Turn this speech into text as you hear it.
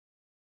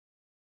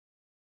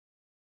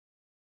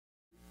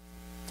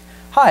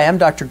Hi, I'm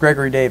Dr.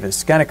 Gregory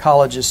Davis,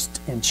 gynecologist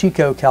in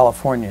Chico,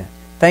 California.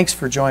 Thanks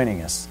for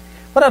joining us.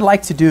 What I'd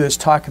like to do is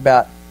talk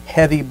about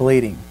heavy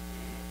bleeding.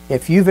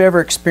 If you've ever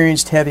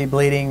experienced heavy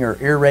bleeding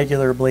or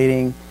irregular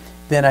bleeding,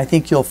 then I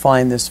think you'll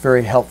find this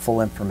very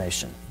helpful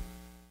information.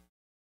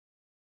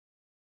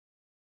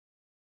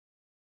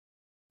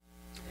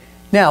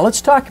 Now,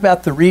 let's talk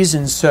about the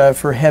reasons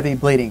for heavy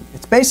bleeding.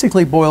 It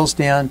basically boils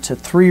down to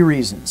three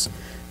reasons.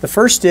 The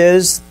first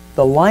is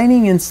the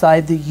lining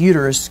inside the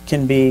uterus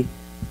can be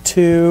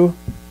too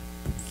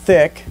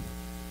thick.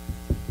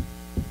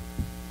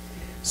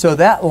 So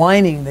that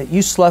lining that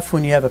you slough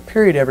when you have a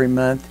period every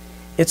month,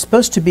 it's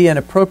supposed to be an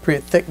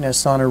appropriate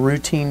thickness on a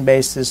routine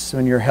basis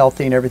when you're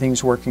healthy and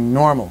everything's working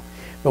normal.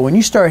 But when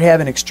you start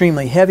having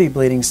extremely heavy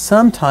bleeding,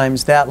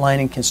 sometimes that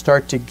lining can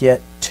start to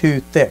get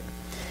too thick.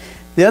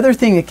 The other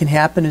thing that can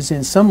happen is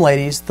in some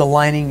ladies, the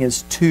lining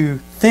is too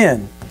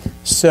thin.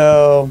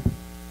 So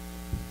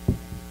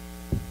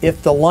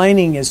if the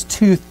lining is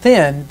too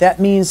thin, that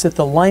means that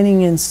the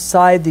lining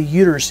inside the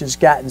uterus has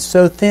gotten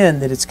so thin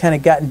that it's kind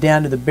of gotten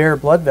down to the bare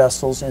blood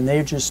vessels and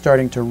they're just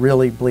starting to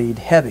really bleed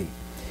heavy.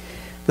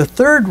 The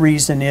third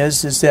reason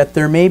is that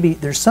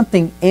there's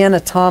something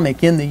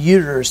anatomic in the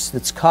uterus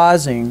that's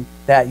causing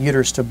that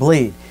uterus to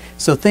bleed.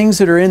 So things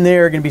that are in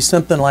there are going to be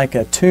something like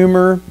a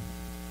tumor.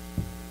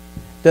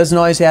 Doesn't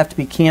always have to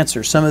be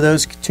cancer. Some of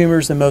those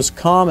tumors, the most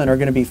common, are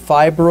going to be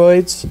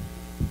fibroids,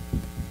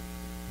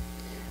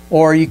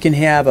 or you can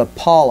have a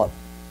polyp.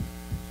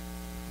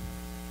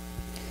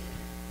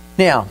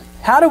 Now,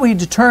 how do we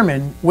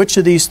determine which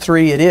of these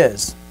three it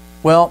is?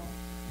 Well,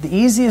 the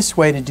easiest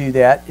way to do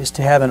that is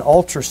to have an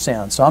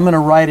ultrasound. So I'm going to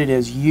write it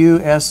as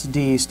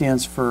USD,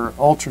 stands for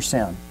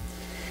ultrasound.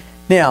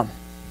 Now,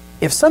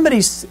 if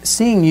somebody's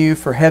seeing you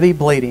for heavy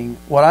bleeding,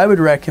 what I would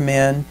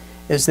recommend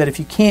is that if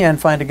you can,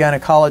 find a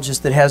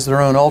gynecologist that has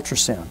their own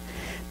ultrasound.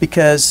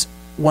 Because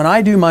when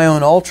I do my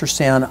own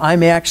ultrasound,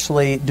 I'm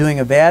actually doing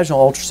a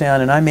vaginal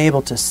ultrasound and I'm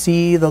able to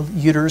see the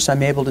uterus,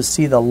 I'm able to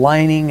see the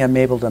lining, I'm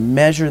able to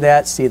measure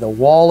that, see the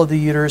wall of the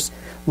uterus,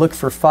 look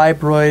for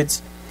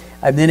fibroids.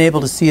 I'm then able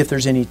to see if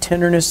there's any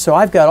tenderness. So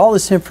I've got all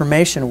this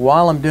information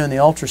while I'm doing the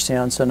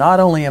ultrasound. So not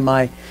only am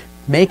I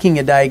making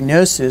a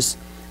diagnosis,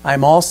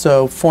 I'm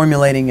also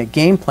formulating a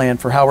game plan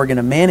for how we're going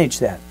to manage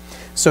that.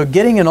 So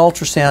getting an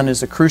ultrasound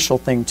is a crucial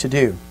thing to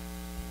do.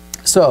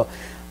 So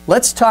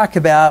let's talk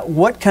about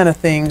what kind of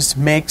things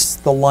makes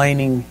the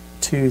lining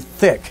too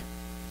thick.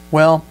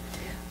 Well,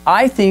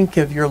 I think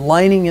of your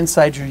lining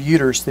inside your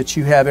uterus that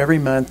you have every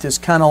month is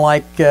kind of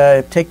like,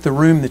 take the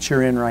room that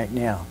you're in right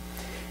now.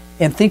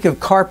 And think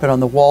of carpet on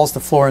the walls, the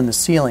floor, and the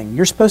ceiling.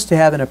 You're supposed to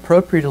have an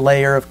appropriate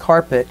layer of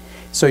carpet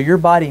so your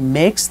body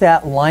makes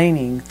that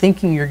lining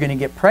thinking you're going to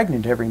get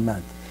pregnant every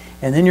month.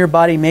 And then your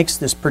body makes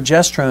this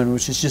progesterone,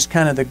 which is just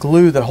kind of the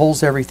glue that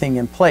holds everything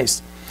in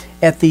place.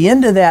 At the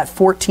end of that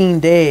 14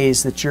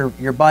 days that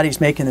your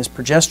body's making this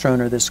progesterone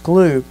or this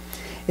glue,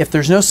 if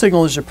there's no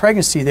signal there's a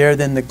pregnancy there,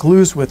 then the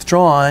glue's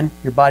withdrawn,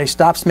 your body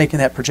stops making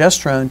that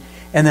progesterone,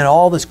 and then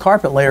all this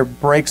carpet layer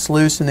breaks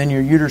loose, and then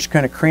your uterus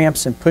kind of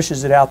cramps and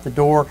pushes it out the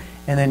door,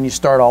 and then you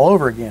start all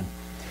over again.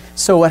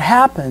 So what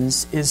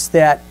happens is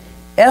that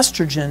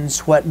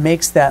estrogen's what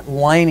makes that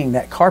lining,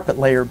 that carpet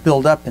layer,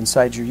 build up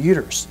inside your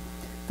uterus.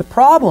 The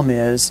problem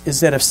is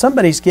that if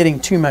somebody's getting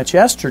too much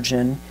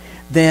estrogen,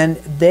 then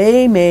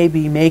they may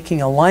be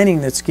making a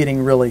lining that's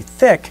getting really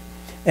thick,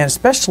 and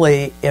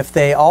especially if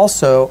they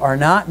also are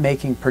not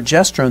making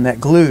progesterone, that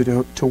glue,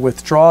 to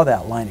withdraw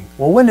that lining.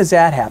 Well, when does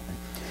that happen?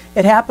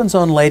 It happens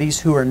on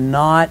ladies who are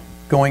not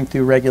going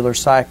through regular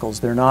cycles.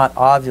 They're not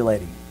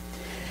ovulating.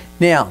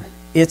 Now,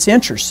 it's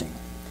interesting.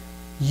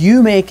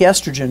 You make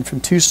estrogen from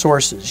two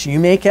sources. You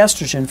make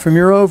estrogen from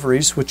your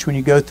ovaries, which when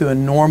you go through a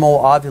normal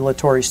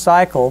ovulatory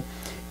cycle,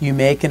 you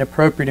make an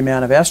appropriate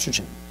amount of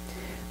estrogen.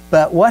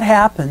 But what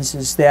happens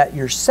is that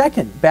your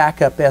second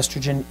backup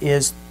estrogen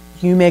is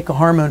you make a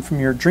hormone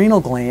from your adrenal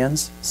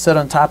glands, sit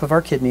on top of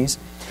our kidneys.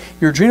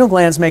 Your adrenal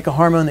glands make a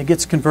hormone that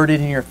gets converted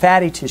in your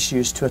fatty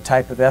tissues to a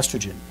type of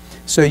estrogen.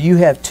 So you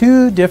have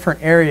two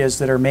different areas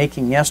that are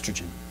making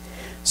estrogen.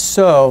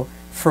 So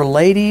for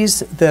ladies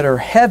that are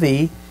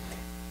heavy,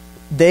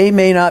 they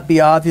may not be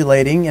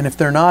ovulating, and if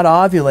they're not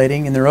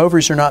ovulating and their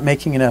ovaries are not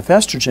making enough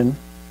estrogen,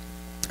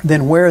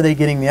 then where are they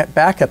getting that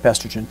backup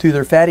estrogen? Through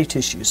their fatty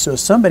tissues. So if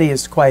somebody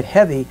is quite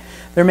heavy,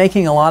 they're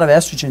making a lot of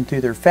estrogen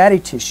through their fatty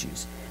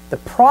tissues. The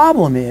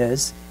problem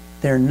is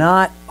they're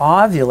not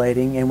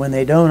ovulating, and when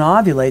they don't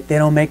ovulate, they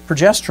don't make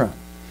progesterone.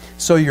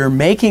 So you're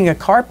making a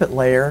carpet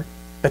layer,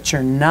 but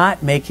you're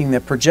not making the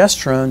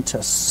progesterone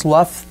to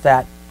slough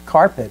that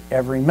carpet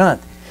every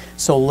month.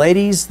 So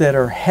ladies that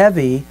are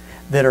heavy,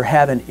 that are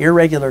having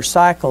irregular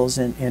cycles,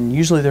 and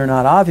usually they're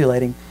not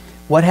ovulating,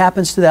 what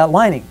happens to that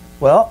lining?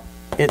 Well,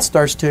 it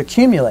starts to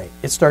accumulate.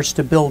 It starts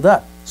to build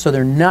up. So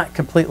they're not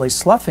completely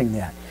sloughing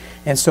that.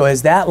 And so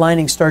as that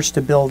lining starts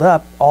to build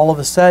up, all of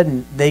a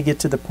sudden they get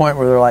to the point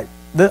where they're like,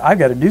 I've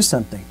got to do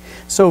something.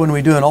 So when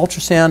we do an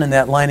ultrasound and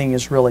that lining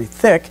is really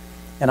thick,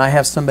 and I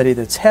have somebody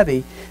that's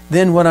heavy,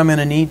 then what I'm going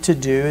to need to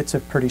do, it's a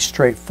pretty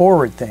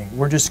straightforward thing.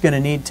 We're just going to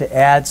need to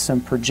add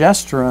some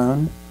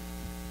progesterone,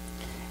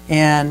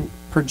 and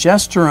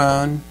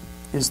progesterone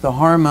is the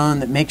hormone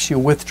that makes you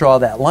withdraw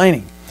that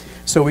lining.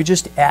 So we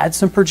just add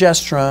some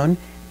progesterone,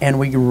 and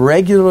we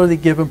regularly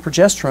give them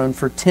progesterone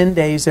for 10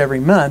 days every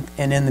month,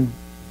 and then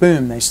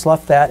boom, they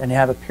slough that and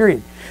have a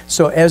period.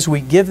 So as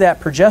we give that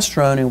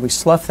progesterone and we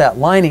slough that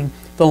lining,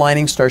 the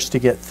lining starts to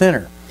get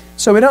thinner.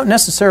 So we don't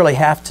necessarily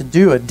have to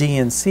do a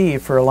D&C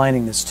for a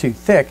lining that's too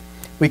thick.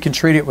 We can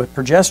treat it with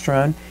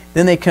progesterone.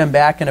 Then they come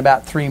back in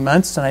about 3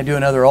 months and I do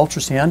another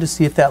ultrasound to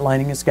see if that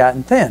lining has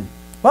gotten thin.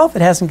 Well, if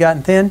it hasn't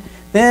gotten thin,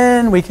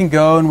 then we can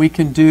go and we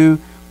can do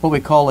what we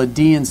call a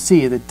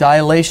D&C, the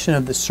dilation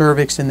of the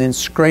cervix, and then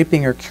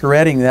scraping or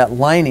curetting that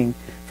lining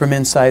from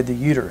inside the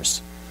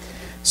uterus.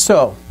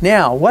 So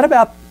now, what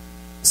about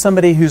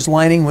somebody whose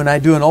lining, when I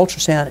do an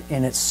ultrasound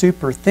and it's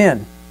super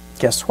thin?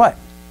 Guess what?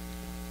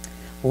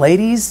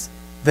 Ladies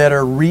that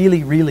are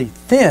really, really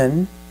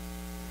thin,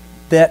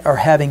 that are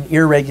having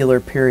irregular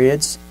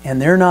periods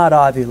and they're not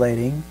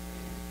ovulating,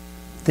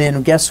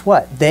 then guess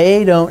what?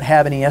 They don't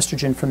have any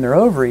estrogen from their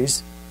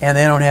ovaries, and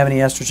they don't have any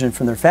estrogen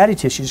from their fatty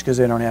tissues because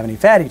they don't have any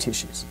fatty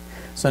tissues.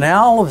 So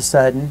now all of a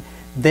sudden,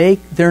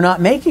 they're not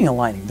making a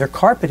lining. Their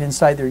carpet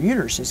inside their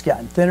uterus has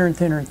gotten thinner and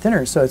thinner and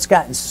thinner. So it's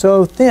gotten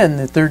so thin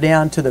that they're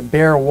down to the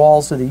bare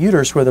walls of the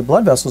uterus where the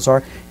blood vessels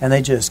are, and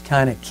they just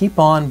kind of keep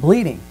on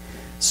bleeding.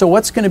 So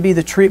what's going to be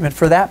the treatment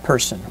for that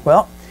person?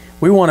 Well,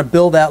 we want to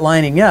build that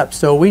lining up,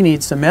 so we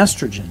need some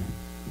estrogen.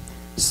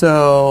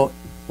 So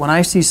when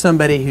I see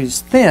somebody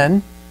who's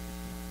thin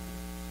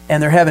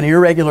and they're having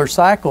irregular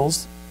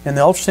cycles and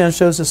the ultrasound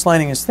shows this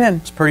lining is thin,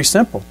 it's pretty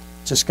simple.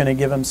 Just going to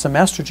give them some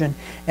estrogen,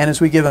 and as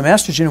we give them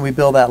estrogen and we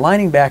build that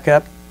lining back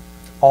up,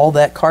 all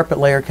that carpet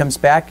layer comes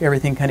back,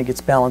 everything kind of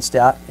gets balanced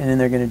out, and then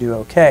they're going to do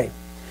okay.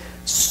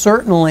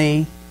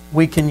 Certainly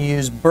we can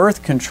use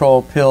birth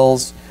control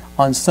pills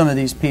on some of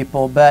these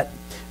people, but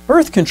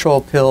birth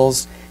control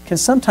pills can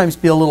sometimes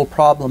be a little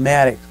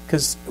problematic,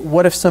 because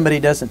what if somebody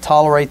doesn't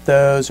tolerate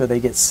those, or they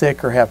get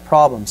sick or have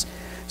problems?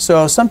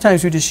 So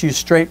sometimes we just use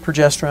straight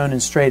progesterone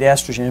and straight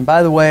estrogen. And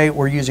by the way,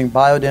 we're using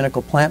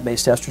bioidentical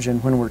plant-based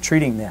estrogen when we're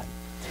treating that.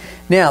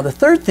 Now, the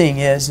third thing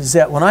is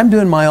that when I'm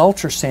doing my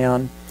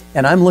ultrasound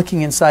and I'm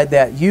looking inside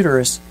that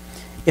uterus,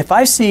 if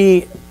I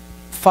see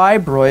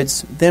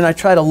fibroids, then I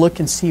try to look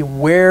and see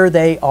where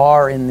they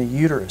are in the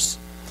uterus.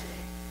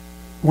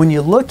 When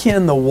you look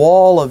in the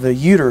wall of the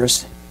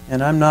uterus,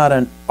 and I'm not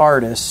an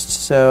artist,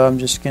 so I'm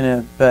just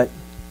going to,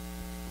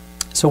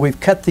 so we've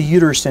cut the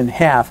uterus in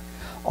half.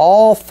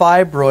 All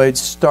fibroids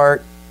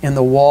start in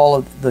the wall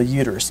of the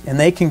uterus, and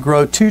they can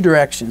grow two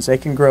directions. They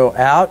can grow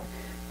out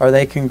or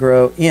they can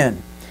grow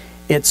in.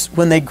 It's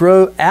when they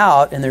grow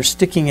out and they're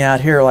sticking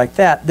out here like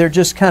that, they're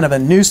just kind of a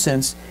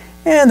nuisance,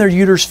 and their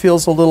uterus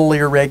feels a little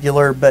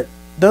irregular, but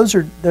those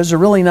are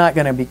really not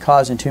going to be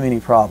causing too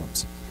many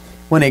problems.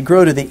 When they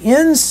grow to the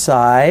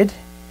inside,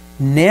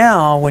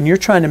 now when you're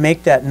trying to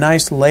make that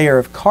nice layer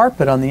of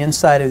carpet on the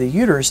inside of the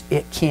uterus,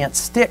 it can't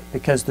stick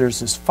because there's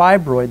this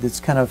fibroid that's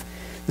kind of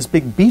this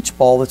big beach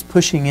ball that's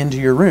pushing into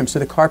your room, so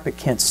the carpet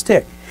can't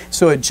stick.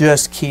 So it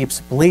just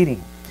keeps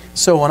bleeding.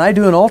 So when I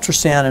do an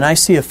ultrasound and I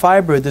see a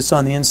fibroid that's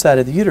on the inside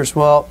of the uterus,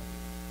 well,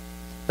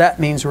 that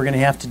means we're going to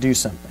have to do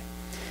something.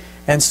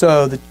 And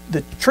so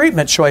the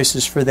treatment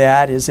choices for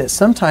that is that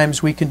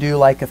sometimes we can do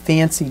like a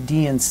fancy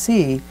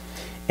D&C,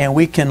 and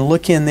we can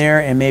look in there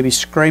and maybe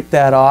scrape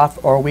that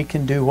off, or we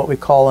can do what we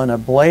call an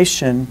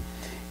ablation.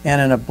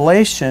 And an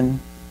ablation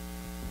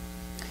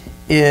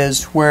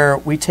is where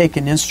we take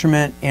an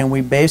instrument and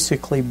we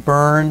basically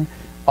burn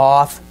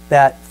off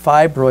that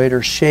fibroid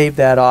or shave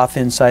that off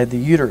inside the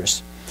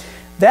uterus.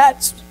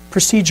 That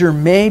procedure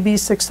may be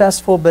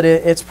successful, but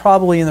it's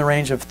probably in the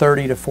range of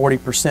 30 to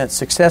 40%.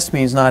 Success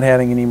means not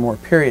having any more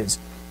periods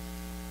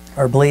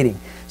or bleeding.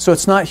 So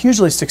it's not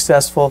hugely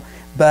successful,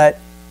 but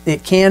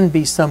it can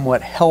be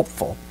somewhat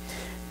helpful.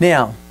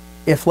 Now,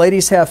 if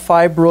ladies have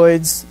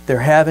fibroids, they're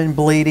having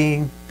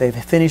bleeding, they've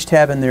finished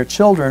having their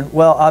children,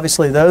 well,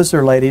 obviously those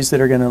are ladies that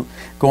are going to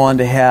go on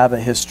to have a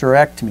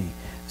hysterectomy.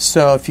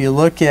 So if you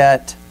look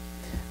at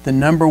the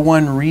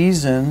 #1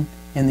 reason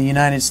in the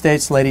United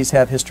States ladies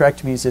have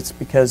hysterectomies, it's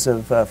because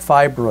of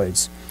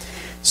fibroids.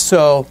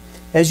 So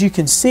as you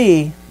can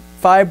see,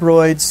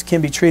 fibroids can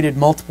be treated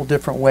multiple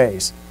different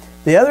ways.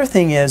 The other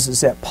thing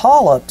is that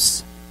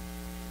polyps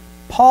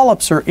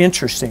are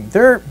interesting.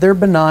 They're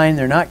benign,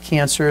 they're not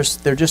cancerous,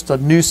 they're just a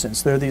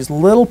nuisance. They're these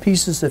little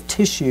pieces of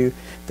tissue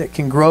that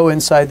can grow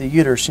inside the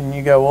uterus, and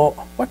you go,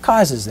 well, what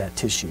causes that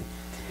tissue?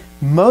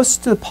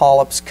 Most of the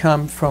polyps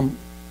come from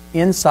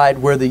inside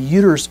where the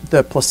uterus,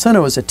 the placenta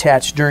was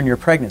attached during your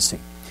pregnancy.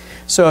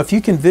 So if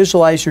you can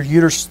visualize your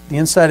uterus, the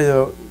inside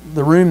of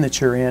the room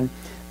that you're in,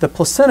 the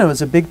placenta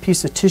is a big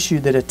piece of tissue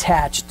that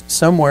attached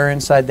somewhere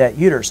inside that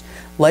uterus.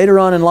 Later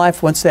on in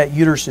life, once that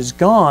uterus is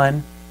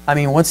gone,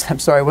 once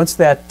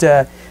that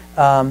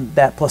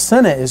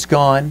placenta is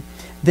gone,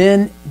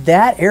 then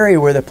that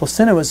area where the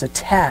placenta was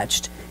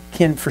attached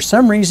can, for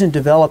some reason,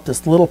 develop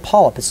this little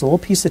polyp. It's a little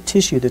piece of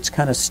tissue that's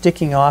kind of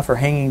sticking off or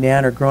hanging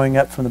down or growing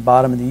up from the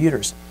bottom of the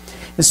uterus.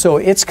 And so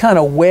it's kind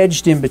of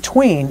wedged in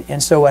between,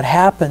 and so what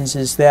happens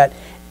is that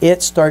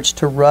it starts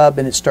to rub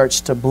and it starts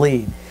to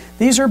bleed.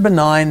 These are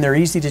benign. They're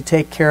easy to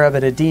take care of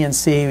at a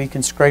D&C. We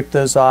can scrape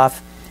those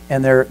off,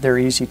 and they're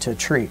easy to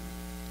treat.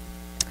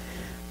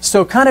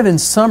 So kind of in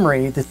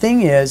summary, the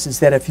thing is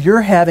that if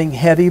you're having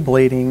heavy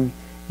bleeding,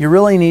 you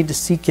really need to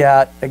seek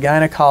out a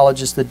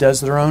gynecologist that does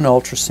their own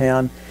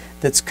ultrasound,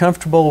 that's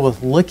comfortable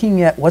with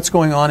looking at what's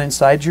going on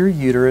inside your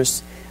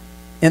uterus.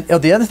 And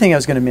the other thing I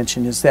was going to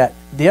mention is that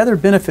the other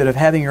benefit of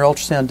having your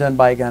ultrasound done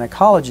by a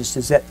gynecologist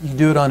is that you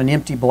do it on an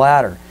empty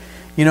bladder.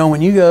 You know,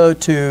 when you go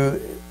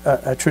to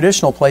a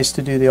traditional place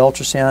to do the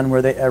ultrasound,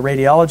 where a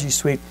radiology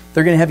suite,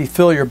 they're going to have you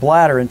fill your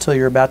bladder until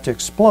you're about to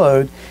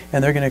explode,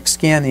 and they're going to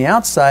scan the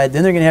outside,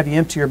 then they're going to have you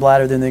empty your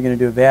bladder, then they're going to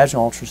do a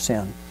vaginal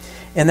ultrasound.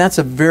 And that's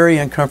a very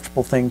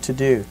uncomfortable thing to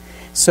do.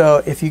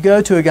 So if you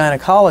go to a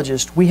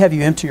gynecologist, we have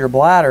you empty your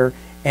bladder,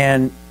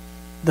 and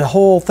the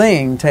whole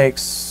thing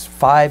takes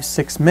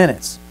 5-6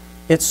 minutes.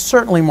 It's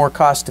certainly more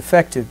cost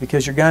effective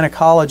because your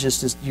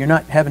gynecologist you're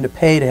not having to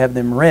pay to have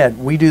them read.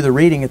 We do the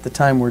reading at the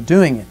time we're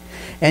doing it.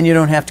 And you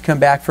don't have to come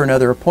back for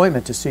another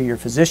appointment to see your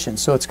physician.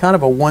 So it's kind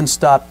of a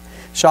one-stop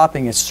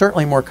shopping. It's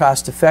certainly more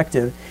cost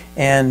effective,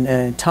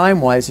 and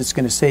time-wise it's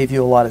going to save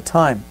you a lot of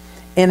time.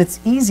 And it's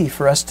easy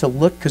for us to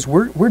look because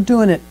we're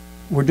doing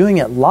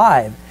it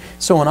live.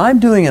 So when I'm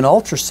doing an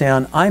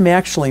ultrasound, I'm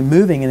actually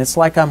moving, and it's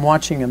like I'm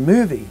watching a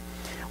movie.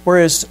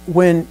 Whereas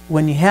when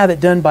you have it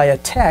done by a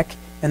tech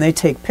and they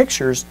take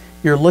pictures,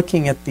 you're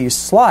looking at these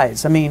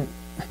slides. I mean,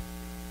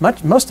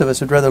 most of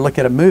us would rather look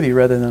at a movie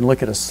rather than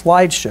look at a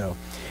slideshow.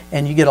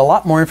 And you get a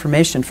lot more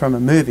information from a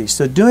movie.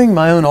 So doing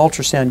my own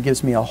ultrasound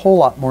gives me a whole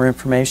lot more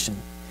information.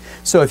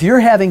 So if you're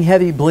having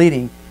heavy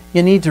bleeding,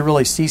 you need to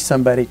really see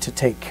somebody to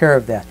take care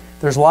of that.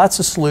 There's lots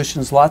of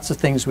solutions, lots of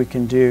things we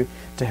can do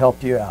to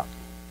help you out.